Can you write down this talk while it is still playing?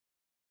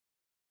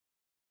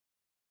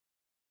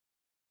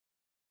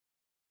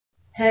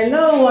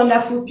Hello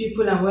wonderful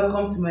people and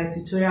welcome to my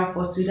tutorial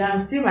for today. I'm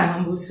still my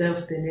humble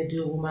self, the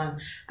Nedo woman.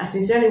 I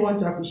sincerely want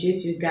to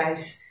appreciate you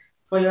guys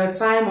for your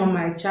time on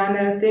my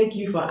channel. Thank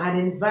you for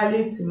adding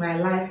value to my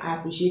life. I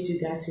appreciate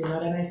you guys a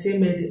lot, and I say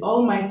may the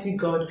Almighty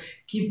God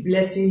keep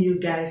blessing you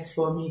guys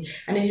for me.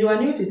 And if you are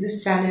new to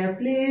this channel,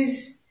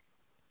 please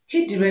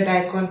hit the red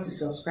icon to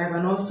subscribe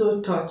and also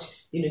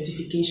touch the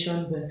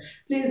notification bell.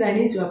 Please, I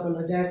need to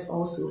apologize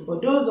also for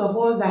those of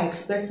us that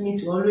expect me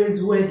to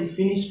always wear the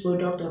finished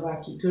product of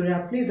our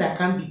tutorial. Please, I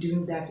can't be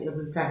doing that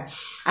every time.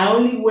 I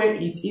only wear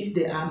it if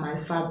they are my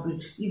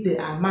fabrics, if they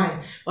are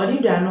mine. But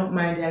if they are not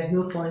mine, there's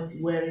no point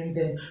wearing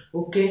them.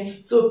 Okay,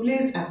 so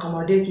please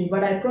accommodate me.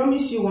 But I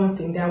promise you one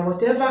thing, that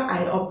whatever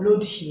I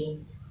upload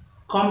here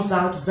comes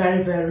out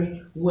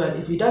very well.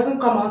 If it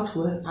doesn't come out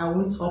well, I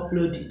won't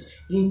upload it.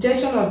 The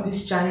intention of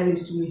this channel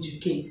is to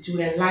educate, to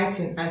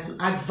enlighten, and to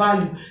add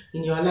value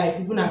in your life,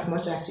 even as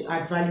much as you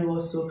add value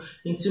also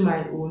into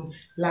my own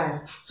life.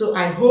 So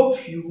I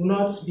hope you will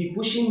not be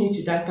pushing me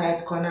to that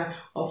tight corner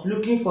of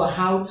looking for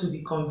how to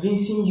be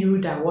convincing you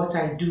that what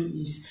I do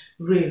is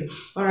real.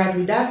 Alright,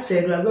 with that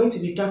said, we are going to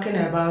be talking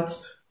about,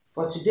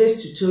 for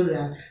today's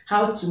tutorial,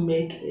 how to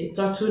make a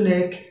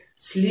turtleneck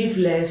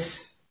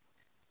sleeveless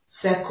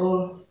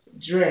circle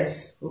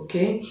dress.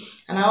 Okay,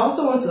 and I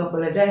also want to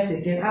apologize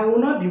again. I will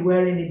not be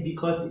wearing it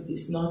because it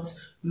is not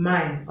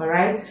mine. All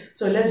right,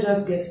 so let's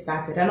just get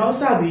started. And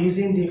also I'll be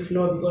using the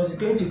floor because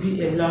it's going to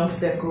be a long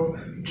circle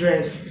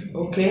dress.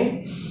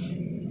 Okay,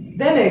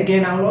 then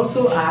again I'll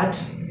also add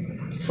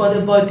for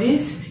the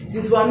bodies,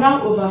 since we are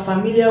now over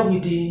familiar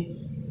with the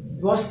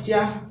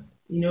bustier,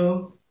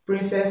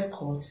 princess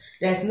cut,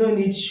 there's no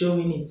need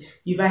showing it.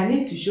 If I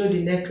need to show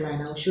the neckline,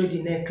 I'll show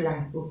the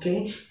neckline.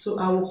 Okay, so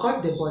I will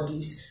cut the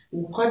bodies,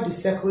 we'll cut the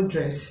circle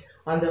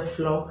dress on the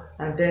floor,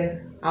 and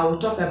then I will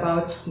talk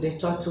about the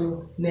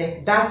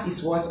turtleneck. That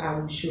is what I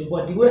will show,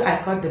 but the way I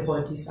cut the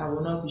bodies, I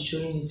will not be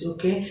showing it.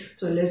 Okay,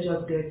 so let's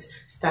just get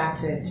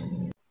started.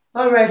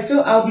 All right,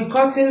 so I'll be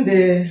cutting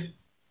the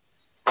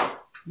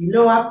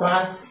lower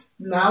part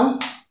now.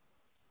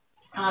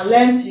 Our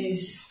length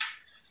is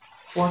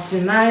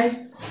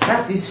 49.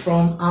 That is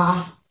from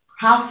our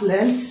half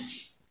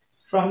length.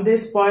 From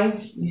this point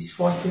is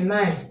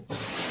 49.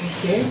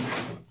 Okay,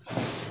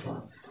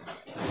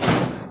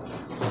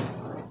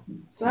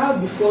 so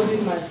I'll be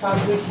folding my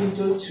fabric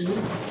into two.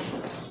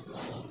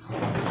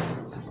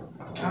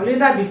 I'll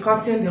either be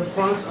cutting the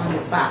front or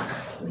the back,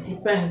 it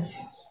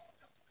depends.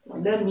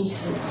 Let me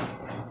see.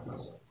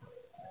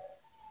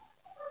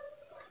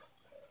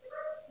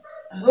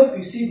 I hope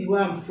you see the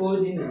way I'm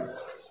folding it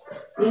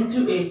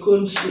into a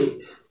cone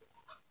shape.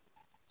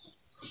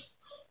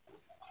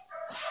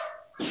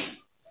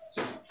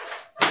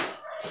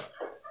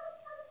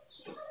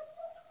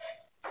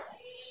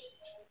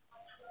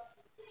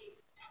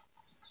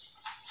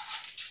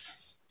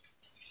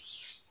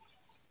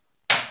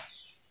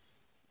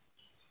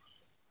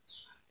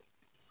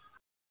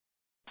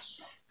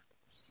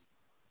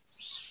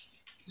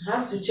 I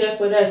have to check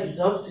whether it is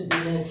up to the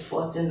length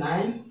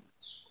 49.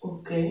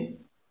 Okay.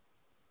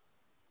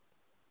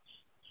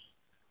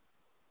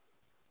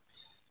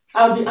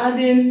 I'll be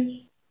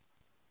adding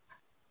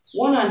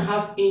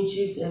 1.5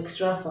 inches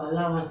extra for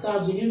allowance, so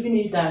I'll be leaving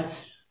it at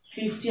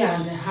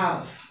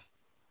 50.5.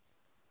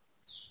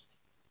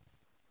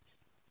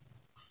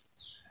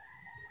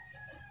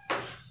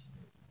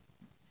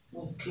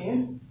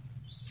 Okay.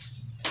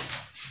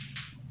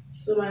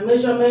 So my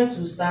measurement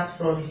will start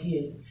from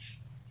here.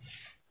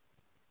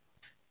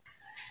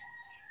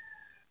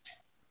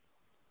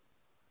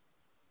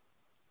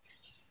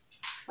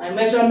 My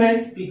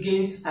measurement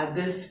begins at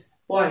this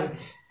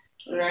point,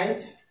 right?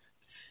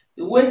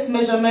 The waist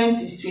measurement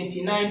is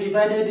 29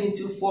 divided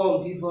into 4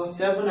 will give us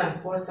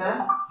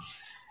 7.25.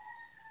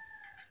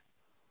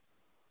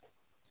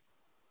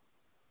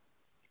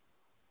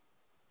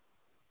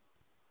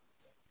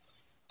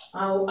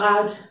 I'll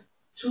add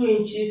 2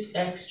 inches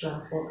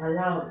extra for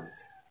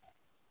allowance,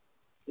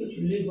 which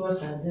will leave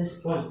us at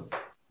this point.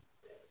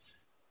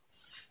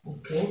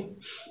 Okay,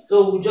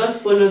 so we'll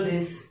just follow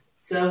this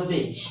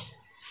selvage.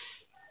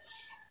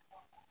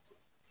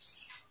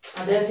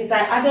 And then since I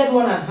added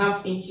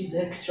 1.5 inches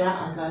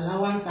extra as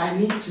allowance, I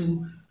need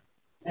to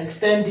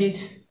extend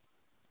it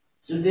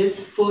to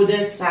this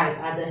folded side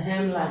at the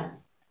hemline.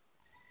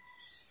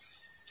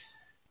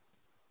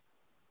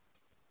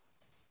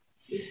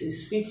 This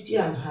is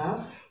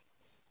 50.5.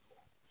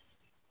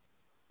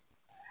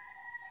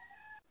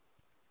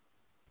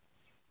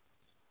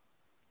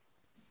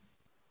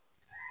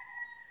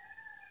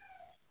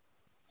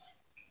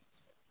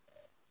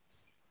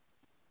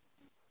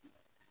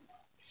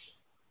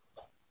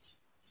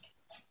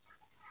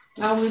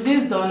 Now with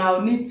this done,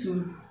 I'll need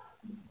to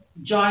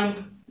join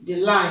the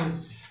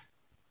lines.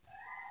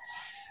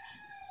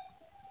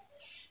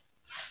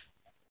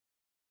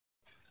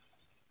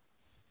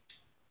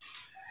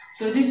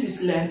 So this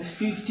is length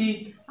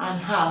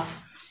 50.5,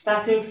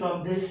 starting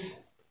from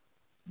this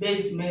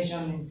base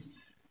measurement.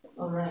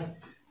 Alright,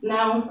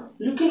 now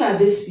looking at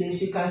this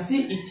place, you can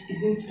see it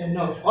isn't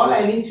enough. All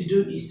I need to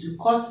do is to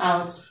cut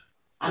out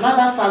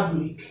another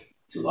fabric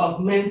to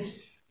augment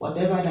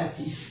whatever that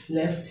is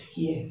left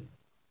here.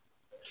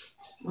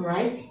 All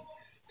right,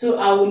 so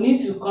I will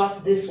need to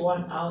cut this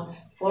one out.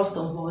 First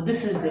of all,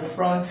 this is the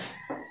front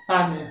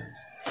panel.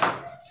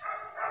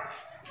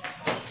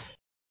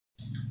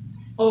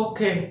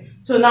 Okay,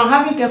 so now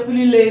having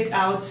carefully laid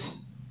out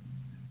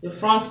the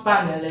front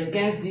panel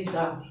against this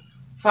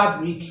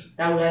fabric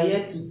that we are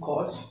yet to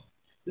cut,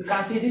 you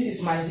can see this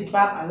is my zipper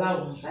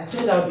allowance. I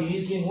said I'll be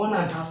using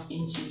 1.5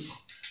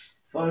 inches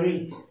for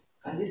it,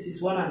 and this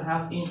is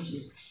 1.5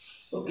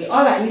 inches. Okay,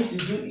 all I need to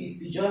do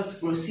is to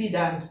just proceed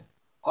and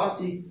cut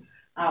it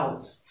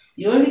out.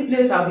 The only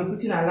place I'll be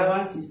putting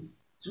allowance is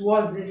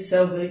towards this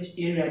selvage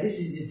area. This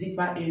is the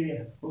zipper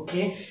area.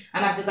 Okay,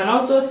 and as you can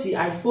also see,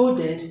 I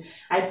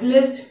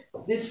placed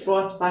this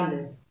front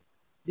panel,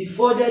 the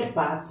folded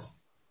part,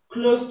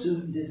 close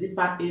to the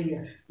zipper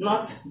area,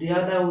 not the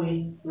other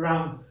way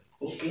round.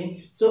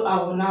 Okay, so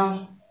I will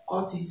now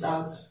cut it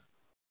out.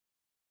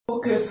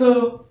 Okay,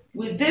 so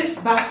with this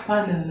back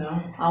panel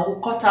now, I will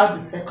cut out the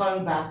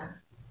second back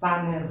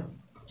panel.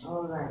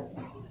 All right.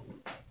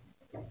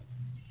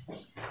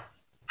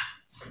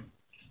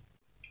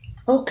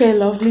 Okay,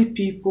 lovely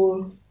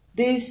people,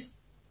 these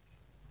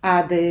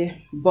are the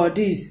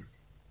bodies,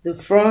 the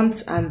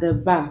front and the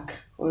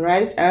back. All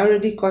right, I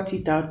already cut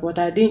it out, but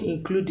I didn't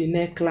include the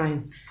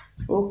neckline.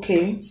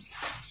 Okay,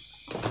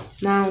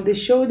 now the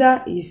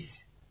shoulder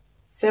is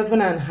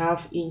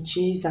 7.5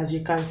 inches. As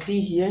you can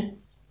see here,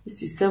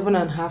 this is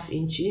 7.5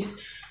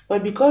 inches,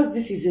 but because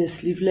this is a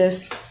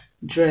sleeveless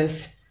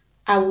dress,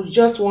 I would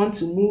just want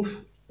to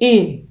move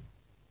in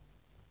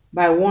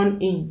by 1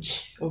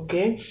 inch.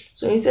 Okay,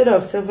 so instead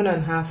of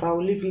 7.5, I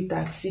will leave it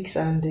at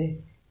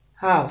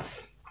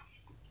 6.5.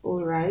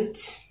 all right,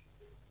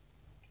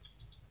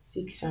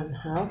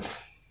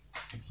 6.5.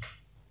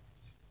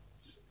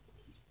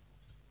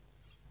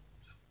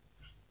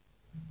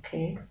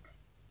 Okay,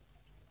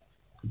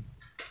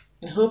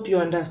 I hope you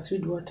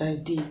understood what I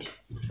did.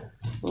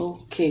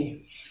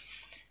 Okay,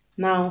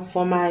 now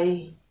for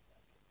my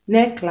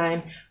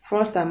neckline,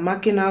 first I'm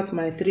marking out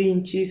my 3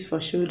 inches for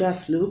shoulder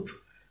slope,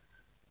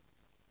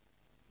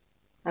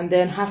 and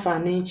then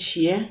 0.5 inch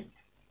here.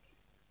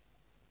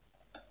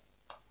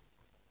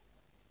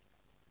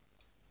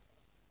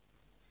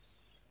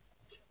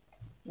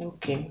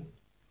 Okay,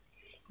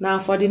 now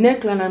for the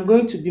neckline, I'm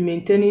going to be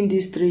maintaining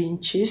these 3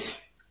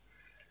 inches,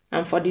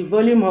 and for the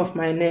volume of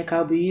my neck,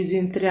 I'll be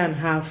using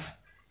 3.5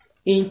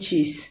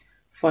 inches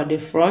for the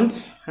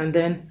front, and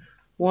then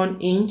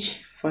 1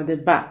 inch for the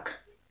back.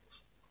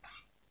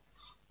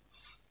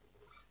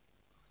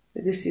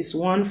 This is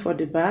 1 for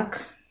the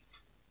back,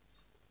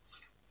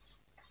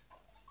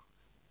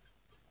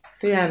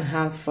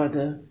 3.5 for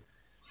the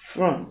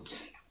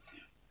front.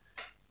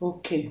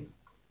 Okay,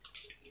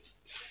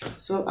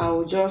 so I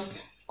will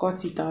just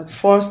cut it out.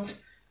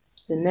 First,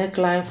 the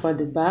neckline for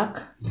the back,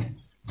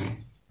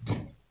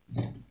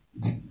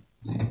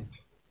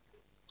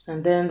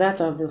 and then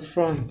that of the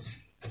front.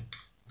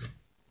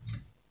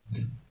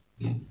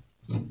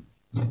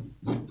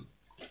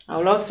 I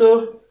will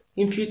also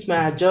input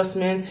my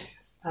adjustment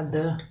at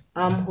the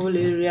armhole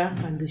area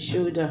and the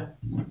shoulder.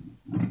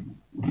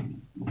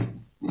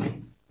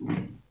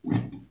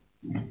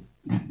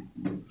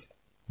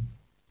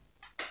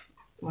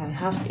 My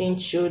 0.5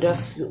 inch shoulder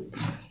slope.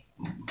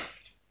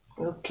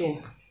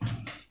 Okay,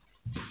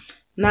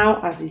 now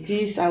as it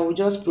is, I will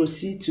just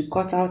proceed to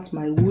cut out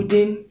my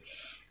wooden.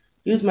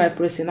 Use my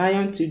pressing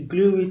iron to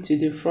glue it to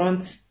the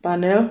front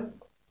panel,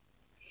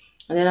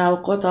 and then I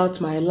will cut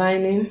out my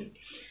lining,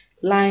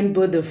 line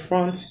both the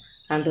front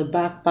and the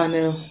back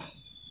panel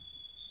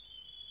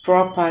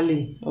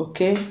properly.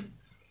 Okay,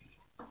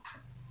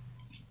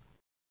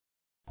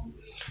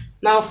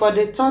 now for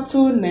the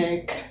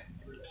turtleneck,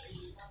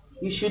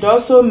 you should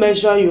also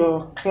measure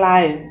your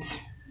client.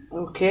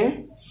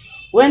 Okay,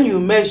 when you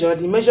measure,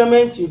 the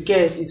measurement you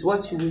get is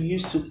what you will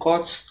use to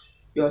cut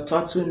your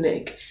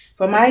turtleneck.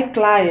 For my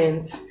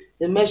client,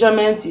 the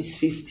measurement is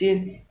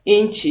 15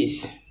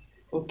 inches.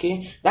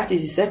 Okay, that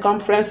is the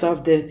circumference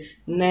of the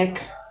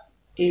neck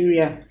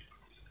area,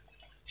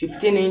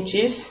 15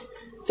 inches.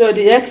 So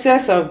the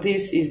excess of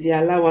this is the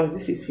allowance.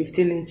 This is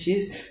 15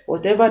 inches.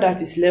 Whatever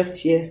that is left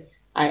here,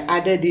 I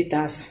added it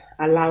as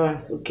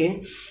allowance.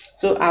 Okay,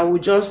 so I will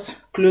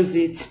just close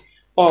it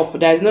up.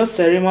 There is no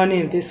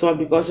ceremony in this one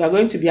because you are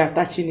going to be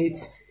attaching it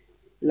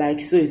like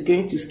so. It's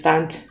going to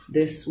stand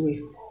this way.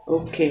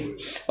 Okay,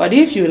 but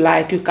if you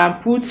like, you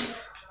can put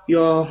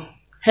your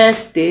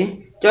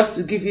hairstay just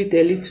to give it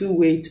a little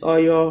weight, or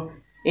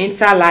your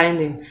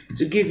interlining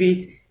to give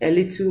it a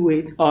little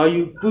weight, or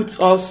you put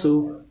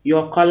also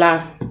your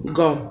collar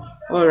gum.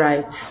 All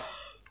right.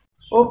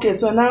 Okay,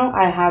 so now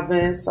I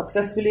have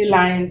successfully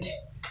lined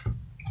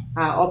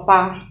our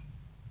upper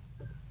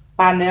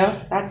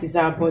panel, that is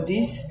our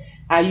bodies.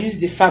 I use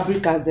the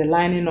fabric as the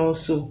lining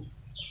also.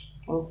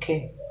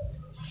 Okay,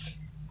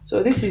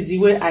 so this is the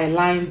way I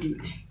lined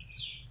it.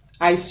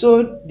 I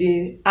sewed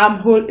the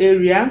armhole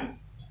area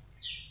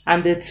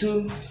and the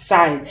 2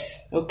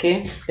 sides.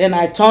 Okay, then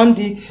I turned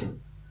it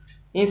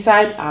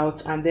inside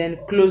out, and then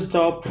closed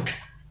up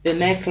the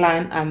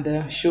neckline and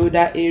the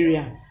shoulder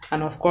area,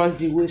 and of course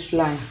the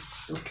waistline.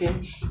 Okay,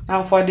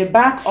 now for the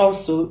back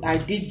also I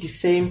did the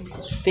same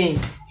thing.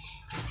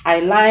 I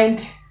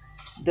lined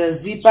the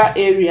zipper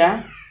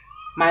area,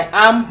 my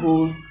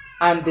armhole,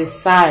 and the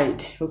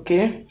side.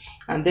 Okay,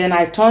 and then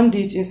I turned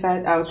it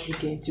inside out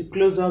again to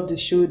close up the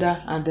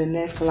shoulder and the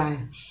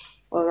neckline.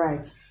 All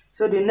right,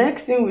 so the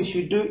next thing we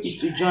should do is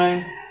to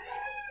join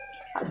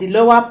the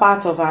lower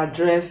part of our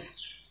dress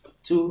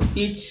to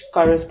each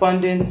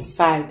corresponding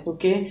side.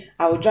 Okay,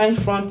 I will join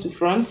front to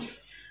front,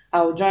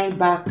 I will join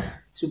back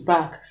to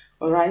back.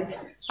 All right,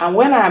 and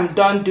when I am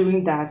done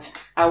doing that,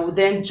 I will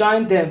then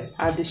join them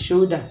at the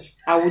shoulder.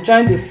 I will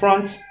join the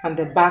front and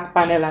the back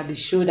panel at the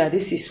shoulder.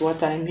 This is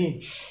what I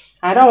mean.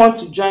 I don't want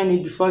to join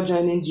it before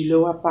joining the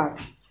lower part.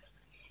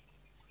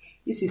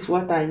 This is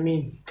what I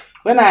mean.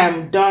 When I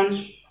am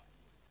done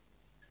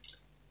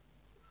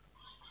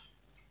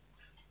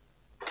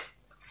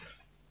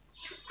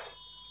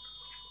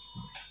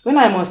when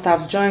I must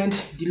have joined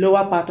the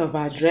lower part of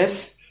our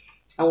dress,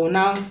 I will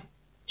now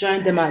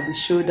join them at the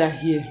shoulder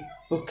here.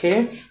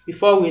 Okay,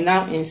 before we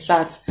now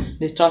insert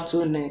the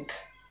turtleneck.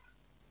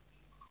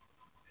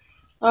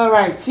 All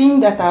right, seeing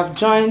that I've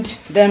joined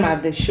them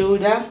at the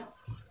shoulder,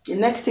 the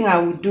next thing I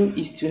will do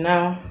is to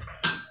now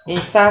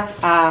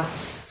insert our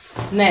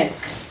neck.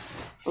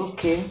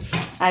 Okay,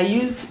 I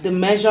used the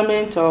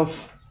measurement of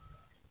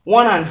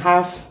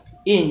 1.5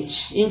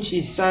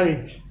 inches.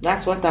 Sorry,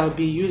 that's what I'll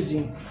be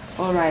using.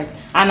 All right,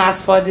 and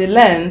as for the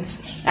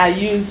length, I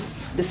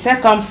used the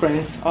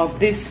circumference of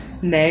this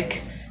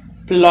neck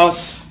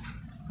plus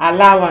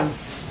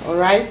allowance. All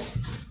right,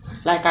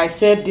 like I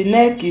said, the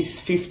neck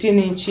is 15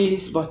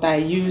 inches, but I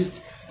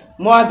used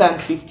more than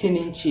 15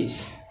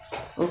 inches.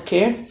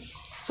 Okay,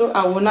 so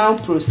I will now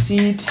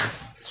proceed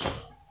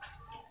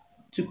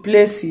to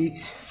place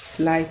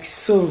it like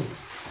so.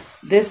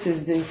 This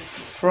is the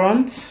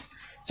front,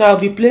 so I'll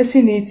be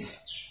placing it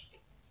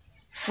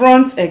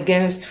front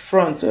against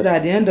front, so that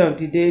at the end of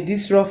the day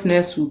this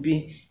roughness will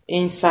be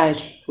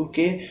inside.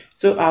 Okay,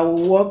 so I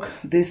will walk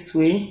this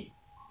way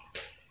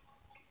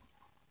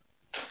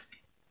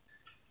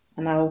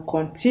and I will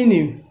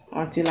continue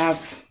until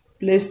I've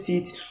placed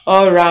it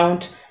all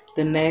around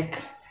the neck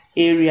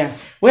area.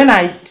 When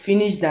I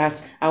finish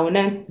that, I will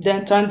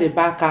then turn the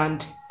back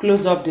and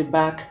close up the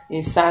back,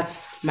 insert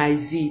my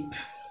zip.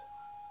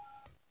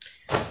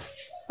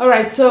 All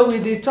right, so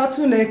with the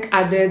turtleneck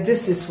added,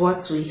 this is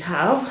what we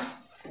have.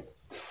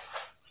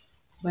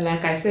 But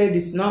like I said,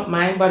 it's not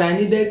mine, but I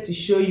needed to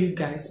show you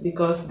guys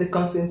because the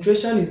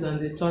concentration is on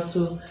the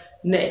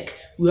turtleneck.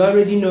 We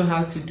already know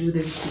how to do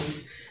this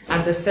piece,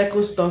 and the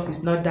circle stuff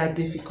is not that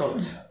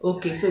difficult.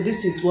 Okay, so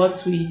this is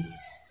what we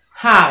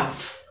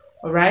have.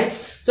 All right,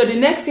 so the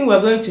next thing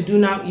we're going to do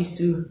now is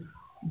to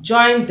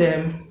join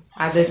them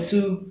at the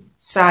two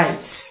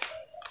sides.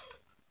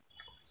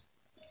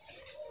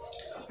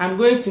 I'm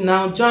going to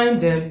now join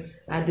them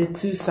at the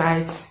two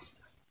sides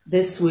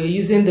this way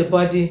using the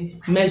body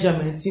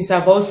measurement, since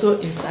I've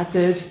also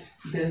inserted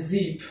the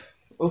zip.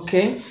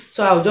 Okay,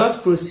 so I'll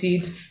just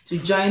proceed to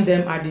join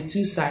them at the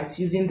two sides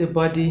using the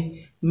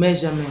body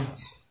measurement.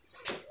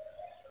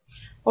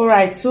 All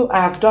right, so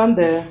I've done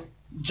the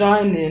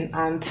joining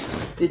and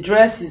the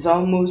dress is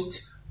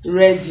almost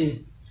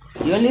ready.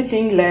 The only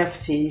thing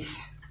left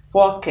is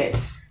pocket.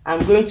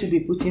 I'm going to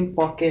be putting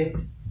pocket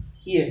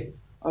here.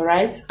 All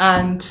right,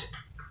 and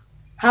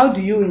how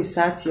do you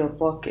insert your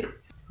pocket?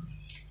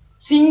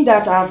 Seeing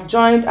that I've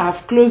joined,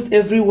 I've closed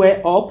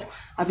everywhere up,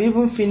 I've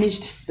even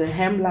finished the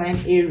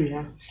hemline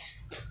area.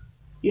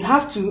 You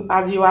have to,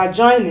 as you are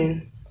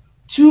joining,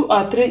 2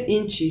 or 3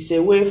 inches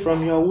away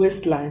from your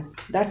waistline.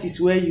 That is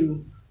where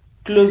you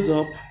close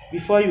up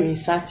before you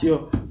insert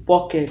your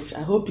pocket.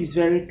 I hope it's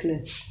very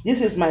clear.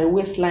 This is my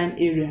waistline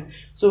area,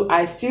 so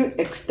I still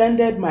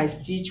extended my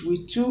stitch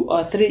with 2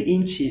 or 3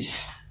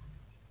 inches.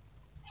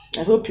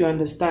 I hope you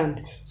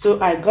understand. So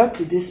I got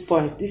to this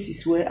point. This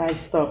is where I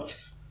stopped.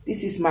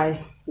 This is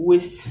my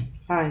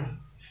waistline.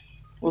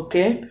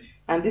 Okay,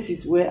 and this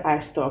is where I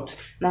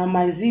stopped. Now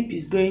my zip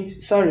is going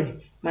to,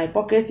 my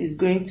pocket is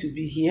going to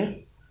be here.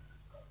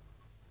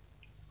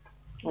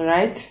 All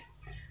right,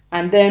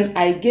 and then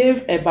I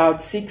gave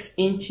about 6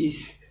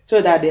 inches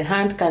so that the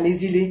hand can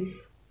easily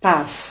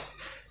pass.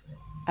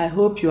 I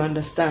hope you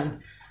understand.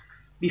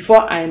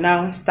 Before I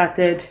now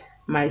started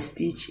my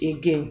stitch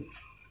again.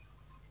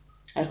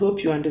 I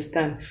hope you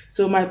understand.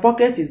 So my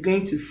pocket is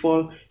going to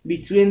fall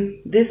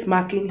between this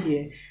marking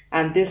here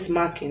and this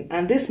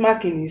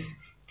marking is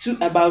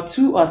about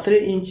 2 or 3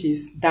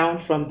 inches down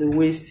from the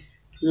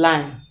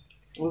waistline.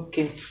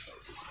 Okay,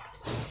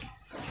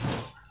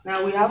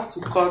 now we have to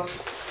cut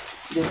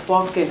the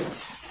pocket.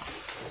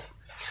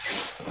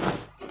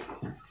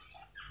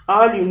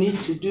 All you need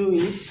to do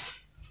is,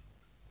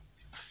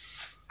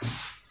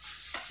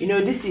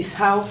 this is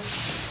how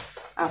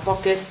a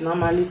pocket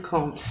normally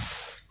comes.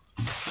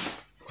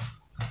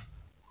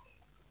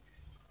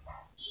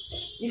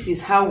 This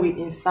is how we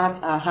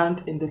insert our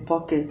hand in the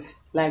pocket,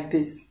 like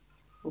this.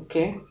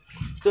 Okay,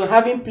 so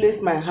having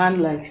placed my hand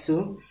like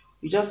so,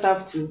 you just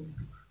have to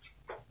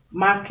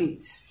mark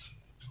it.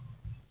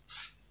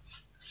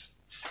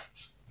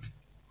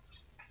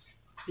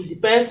 It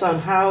depends on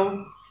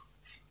how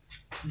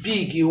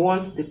big you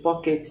want the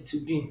pocket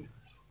to be.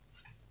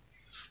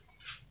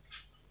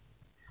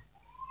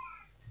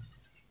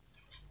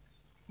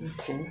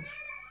 Okay,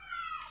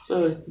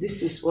 so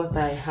this is what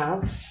I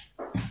have,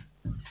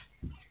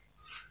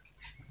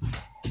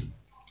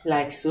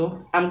 like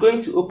so. I'm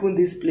going to open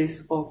this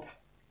place up.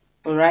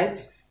 All right,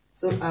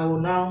 so I will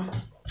now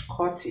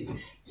cut it.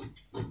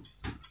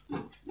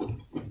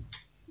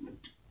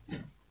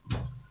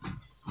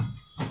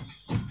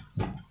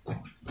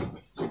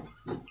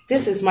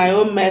 This is my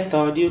own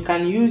method. You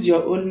can use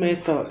your own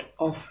method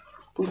of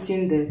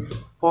putting the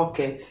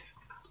pocket.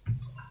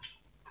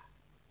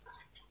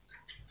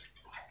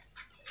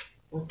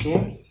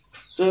 Okay,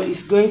 so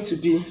it's going to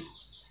be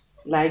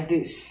like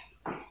this.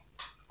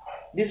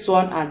 This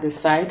one at the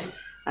side,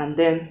 and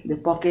then the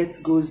pocket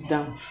goes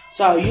down.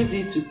 So I'll use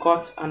it to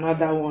cut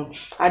another one.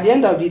 At the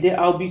end of the day,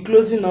 I'll be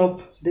closing up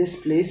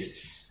this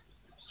place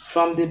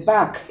from the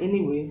back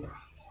anyway.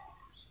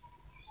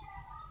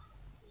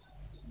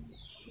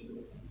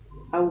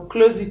 I will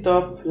close it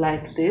up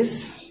like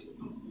this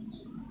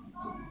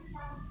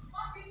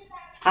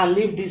and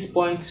leave this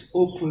point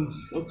open.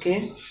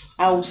 Okay,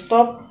 I will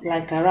stop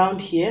like around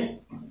here.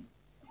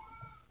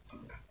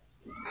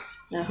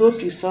 I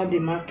hope you saw the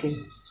marking.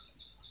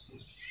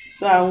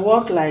 So I will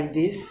walk like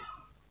this.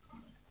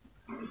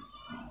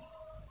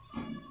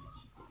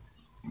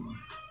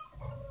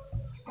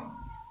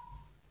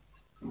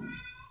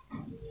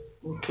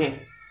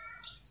 Okay,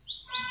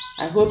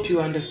 I hope you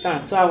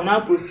understand. So I will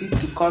now proceed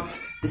to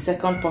cut the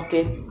second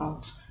pocket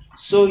out.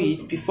 Sew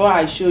it before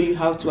I show you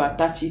how to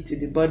attach it to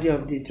the body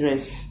of the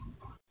dress.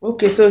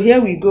 Okay, so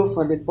here we go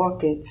for the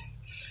pocket.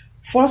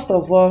 First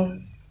of all,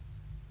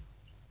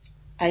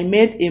 I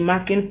made a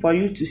marking for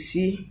you to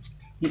see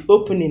the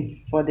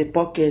opening for the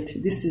pocket.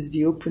 This is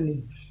the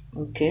opening.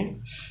 Okay,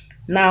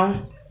 now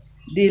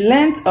the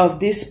length of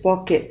this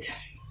pocket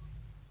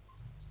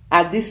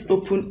at this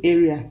open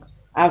area,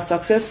 I've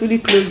successfully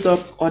closed up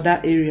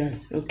other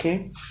areas.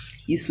 Okay,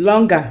 it's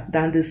longer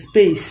than the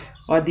space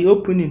or the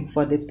opening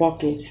for the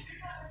pocket.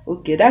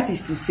 Okay, that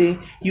is to say,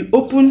 you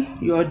open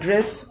your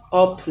dress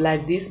up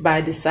like this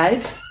by the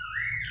side,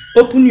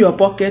 open your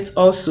pocket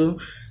also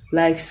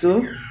like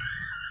so,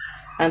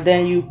 and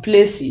then you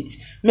place it,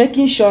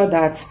 making sure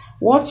that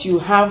what you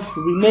have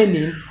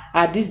remaining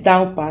at this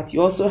down part,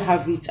 you also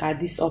have it at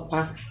this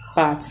upper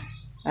part.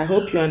 I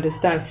hope you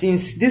understand,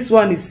 since this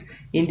one is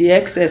in the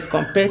excess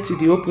compared to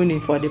the opening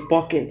for the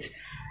pocket.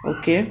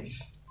 Okay,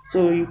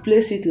 so you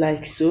place it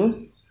like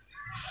so,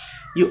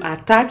 you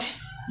attach,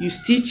 you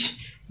stitch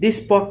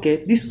this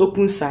pocket, this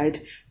open side,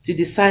 to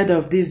the side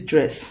of this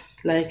dress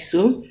like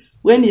so.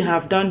 When you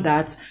have done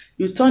that,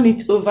 you turn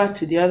it over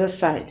to the other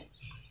side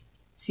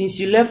since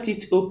you left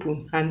it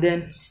open, and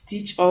then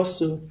stitch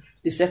also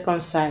the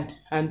second side,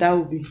 and that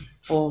will be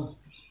all.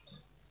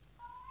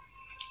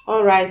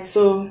 All right,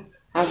 so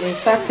I've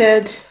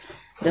inserted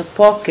the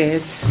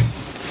pockets.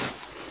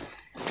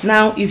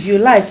 Now if you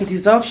like, it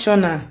is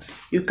optional,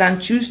 you can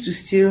choose to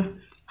still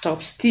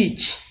top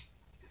stitch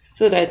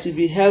so that it will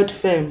be held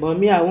firm, but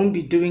me, I won't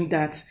be doing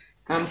that.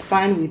 I'm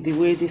fine with the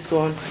way this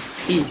one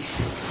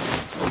is.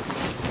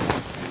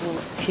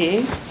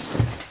 Okay,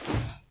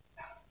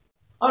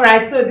 all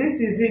right, so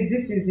this is it.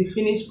 This is the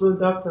finished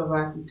product of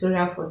our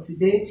tutorial for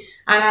today,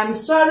 and I'm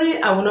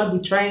sorry I will not be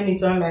trying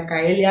it on like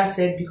I earlier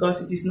said,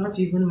 because it is not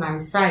even my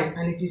size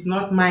and it is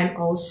not mine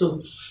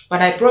also,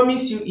 but I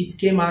promise you it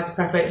came out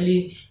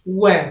perfectly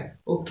well.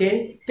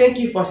 Okay, thank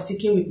you for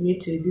sticking with me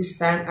till this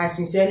time. I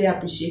sincerely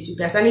appreciate you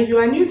guys, and if you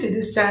are new to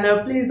this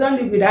channel, please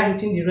don't leave without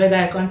hitting the red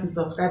icon to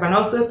subscribe and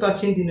also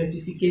touching the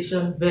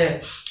notification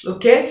bell.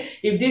 Okay,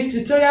 if this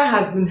tutorial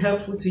has been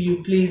helpful to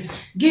you,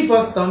 please give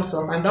us thumbs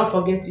up and don't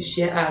forget to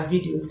share our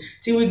videos.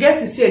 Till we get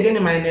to see again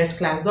in my next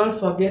class, don't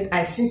forget,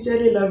 I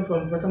sincerely love you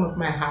from the bottom of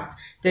my heart.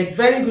 Take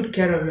very good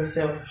care of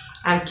yourself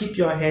and keep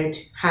your head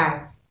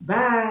high.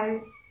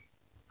 Bye.